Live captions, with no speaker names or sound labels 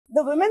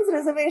The Women's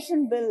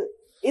Reservation Bill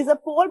is a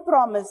poll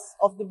promise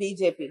of the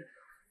BJP.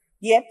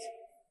 Yet,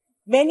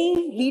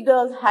 many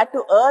leaders had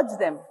to urge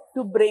them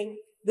to bring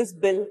this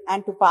bill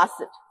and to pass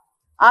it.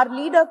 Our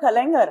leader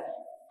Kalaignar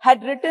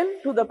had written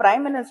to the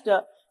Prime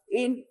Minister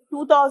in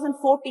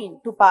 2014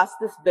 to pass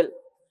this bill.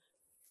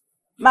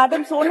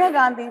 Madam Sonia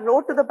Gandhi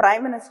wrote to the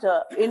Prime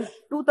Minister in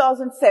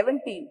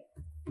 2017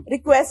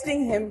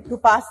 requesting him to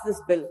pass this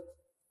bill.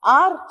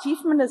 Our Chief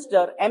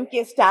Minister,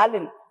 MK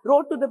Stalin,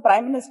 wrote to the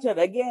Prime Minister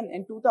again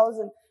in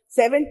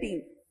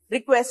 2017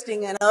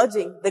 requesting and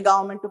urging the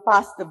government to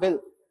pass the bill.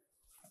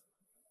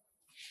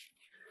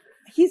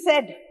 He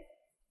said,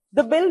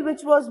 the bill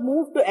which was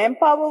moved to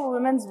empower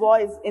women's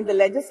voice in the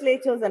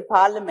legislatures and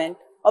parliament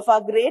of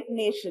our great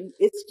nation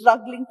is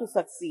struggling to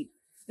succeed.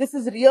 This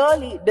is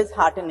really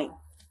disheartening.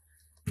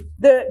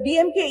 The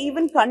DMK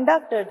even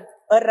conducted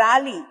a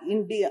rally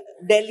in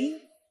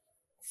Delhi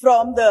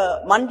from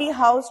the Mandi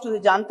House to the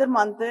Jantar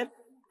Mantar,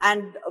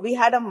 and we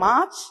had a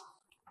march,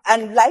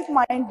 and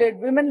like-minded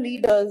women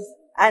leaders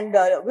and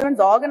women's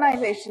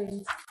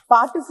organizations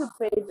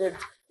participated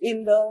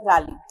in the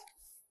rally.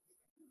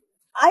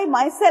 I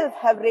myself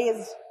have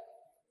raised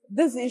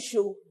this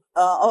issue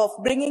of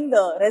bringing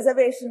the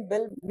reservation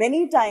bill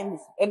many times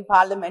in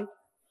Parliament,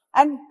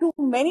 and to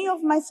many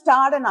of my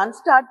starred and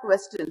unstarred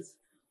questions,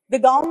 the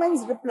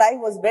government's reply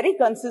was very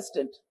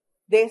consistent.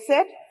 They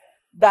said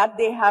that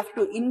they have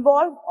to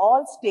involve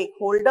all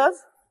stakeholders,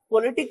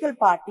 political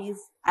parties,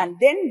 and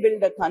then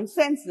build a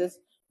consensus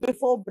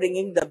before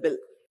bringing the bill.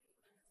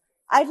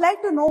 I'd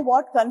like to know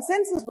what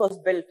consensus was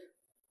built,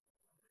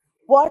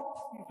 what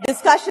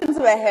discussions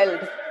were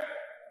held.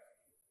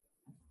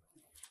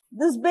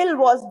 This bill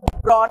was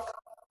brought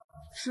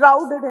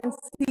shrouded in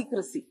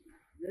secrecy.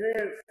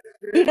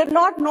 We did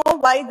not know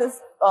why this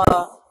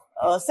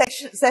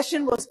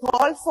session was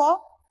called for.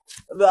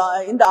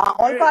 In the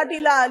all-party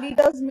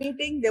leaders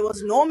meeting, there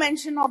was no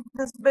mention of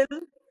this bill.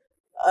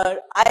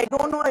 I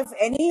don't know if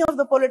any of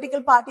the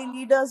political party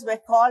leaders were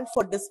called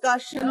for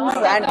discussions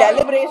and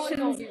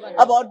deliberations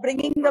about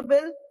bringing the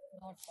bill.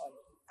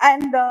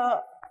 And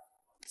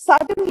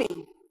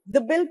suddenly,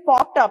 the bill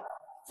popped up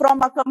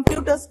from our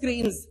computer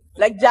screens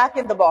like Jack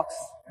in the Box.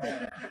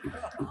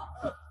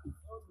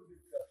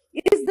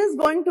 Is this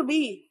going to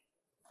be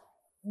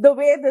the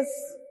way this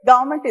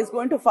government is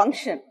going to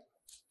function?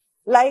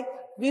 Like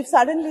we've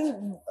suddenly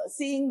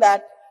seeing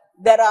that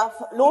there are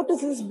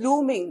lotuses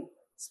blooming,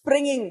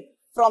 springing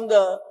from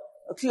the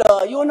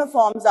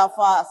uniforms of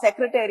our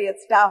secretariat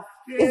staff.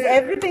 Is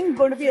everything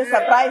going to be a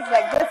surprise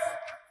like this?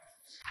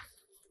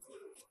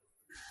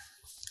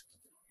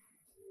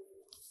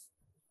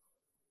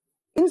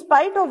 In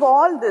spite of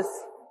all this,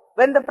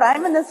 when the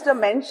Prime Minister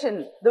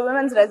mentioned the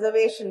Women's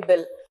Reservation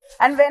Bill,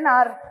 and when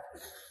our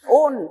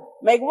own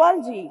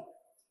Megwalji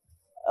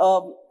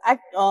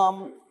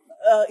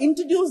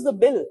introduced the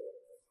bill,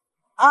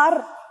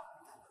 our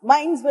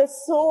minds were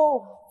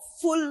so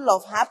full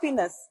of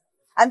happiness,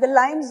 and the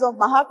lines of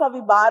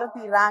Mahakavi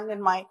Bharati rang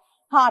in my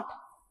heart.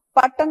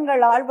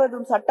 பட்டங்கள்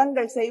ஆழ்வதும்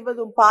சட்டங்கள்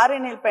செய்வதும்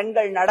பாரினில்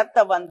பெண்கள்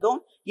நடத்த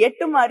வந்தோம்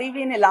எட்டும்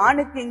அறிவினில்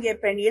ஆணுக்கு இங்கே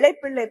பெண்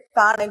இளைப்பிள்ளை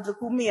தான் என்று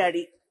கும்மி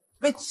அடி,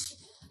 which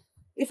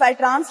if I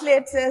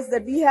translate says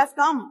that we have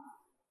come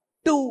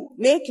to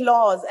make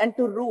laws and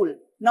to rule.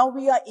 Now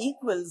we are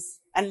equals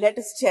and let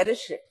us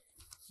cherish it.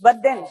 But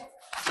then,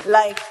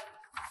 like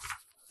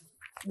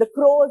the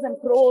crows and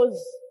crows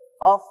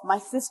of my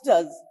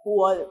sisters who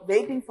were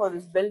waiting for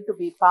this bill to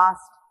be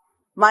passed,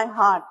 my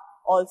heart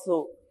also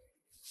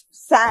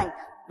sank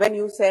when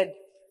you said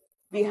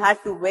we had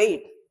to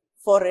wait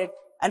for it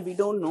and we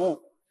don't know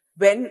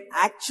when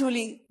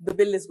actually the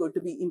bill is going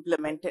to be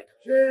implemented.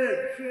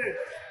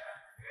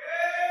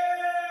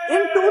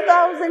 In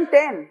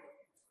 2010,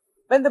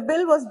 when the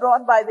bill was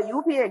brought by the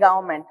UPA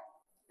government,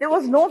 there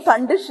was no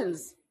conditions.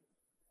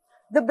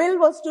 The bill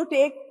was to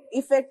take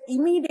effect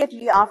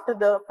immediately after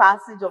the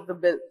passage of the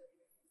bill.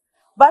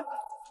 But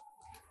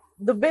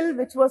the bill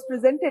which was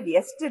presented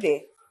yesterday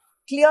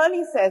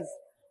clearly says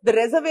the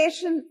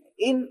reservation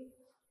in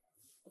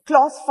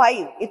Clause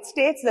 5, it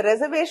states the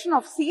reservation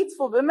of seats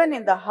for women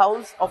in the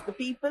House of the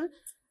People,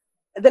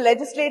 the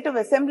Legislative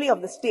Assembly of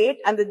the State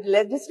and the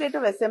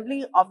Legislative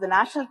Assembly of the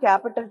National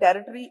Capital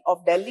Territory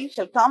of Delhi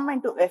shall come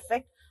into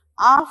effect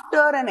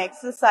after an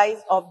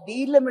exercise of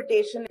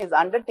delimitation is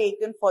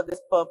undertaken for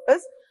this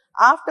purpose,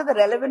 after the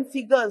relevant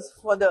figures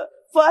for the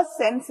first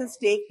census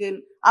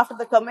taken after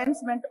the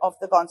commencement of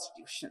the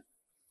Constitution.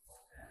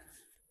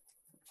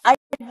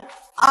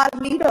 Our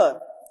leader,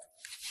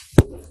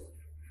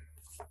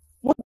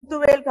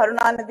 Muthuvel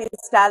Karunanidhi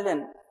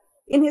Stalin,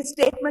 in his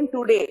statement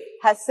today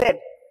has said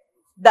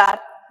that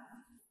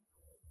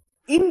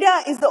India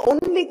is the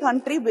only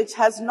country which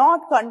has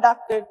not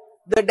conducted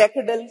the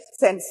decadal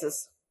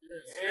census.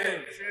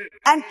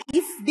 And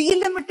if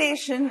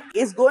delimitation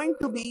is going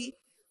to be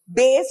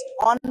based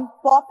on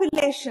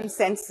population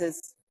census,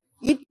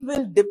 it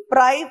will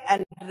deprive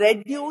and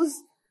reduce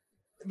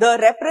the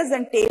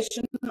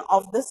representation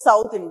of the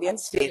South Indian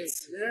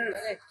states.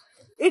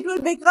 It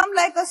will become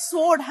like a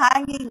sword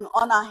hanging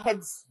on our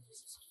heads.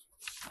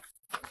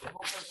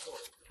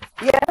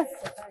 Yes,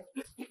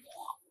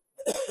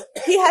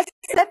 he has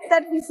said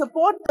that we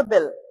support the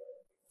bill.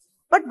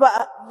 But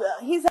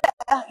he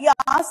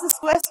asked this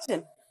question: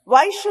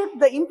 why should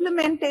the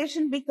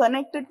implementation be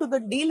connected to the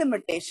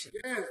delimitation?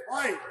 Yes,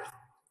 why?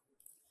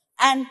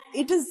 And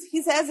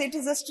he says it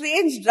is a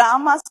strange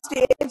drama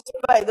staged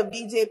by the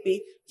BJP,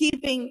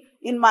 keeping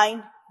in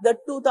mind the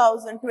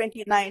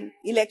 2024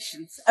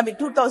 elections.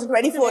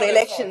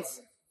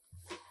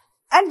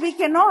 And we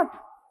cannot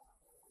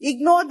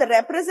ignore the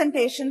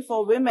representation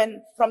for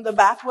women from the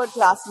backward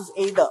classes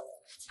either.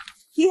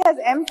 He has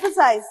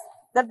emphasized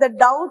that the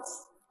doubts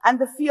and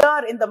the fear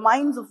in the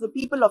minds of the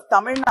people of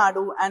Tamil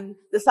Nadu and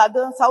the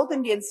South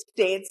Indian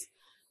states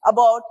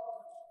about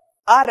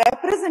our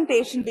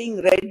representation being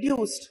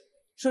reduced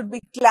should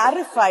be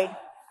clarified,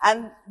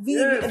 and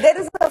there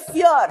is a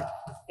fear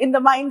in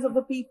the minds of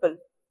the people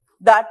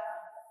that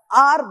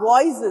our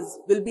voices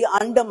will be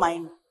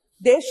undermined.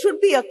 There should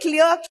be a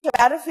clear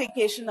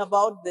clarification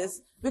about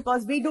this,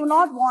 because we do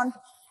not want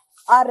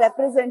our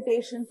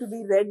representation to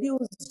be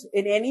reduced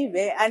in any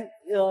way. And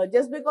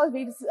just because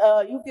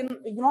you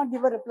cannot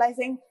give a reply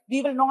saying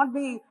we will not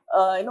be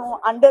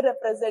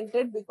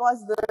underrepresented,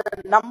 because the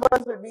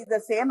numbers will be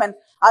the same and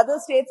other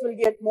states will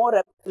get more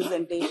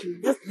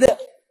representation.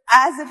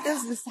 As it is,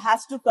 this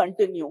has to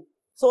continue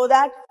so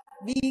that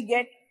we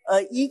get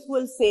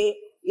equal say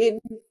in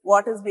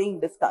what is being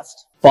discussed.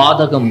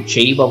 பாதகம்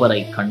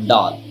செய்பவரை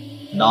கண்டால்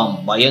நாம்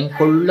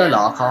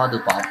பயங்கொள்ளலாகாது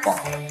பாப்பா,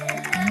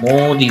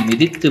 மோதி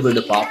மிதித்து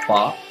விடு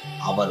பாப்பா,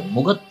 அவர்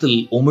முகத்தில்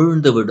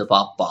உமிழ்ந்து விடு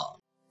பாப்பா.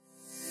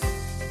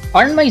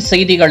 அண்மை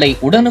செய்திகளை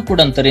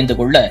உடனுக்குடன் தெரிந்து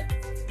கொள்ள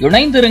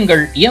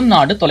இணைந்திருங்கள் எம்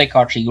நாடு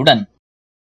தொலைக்காட்சியுடன்.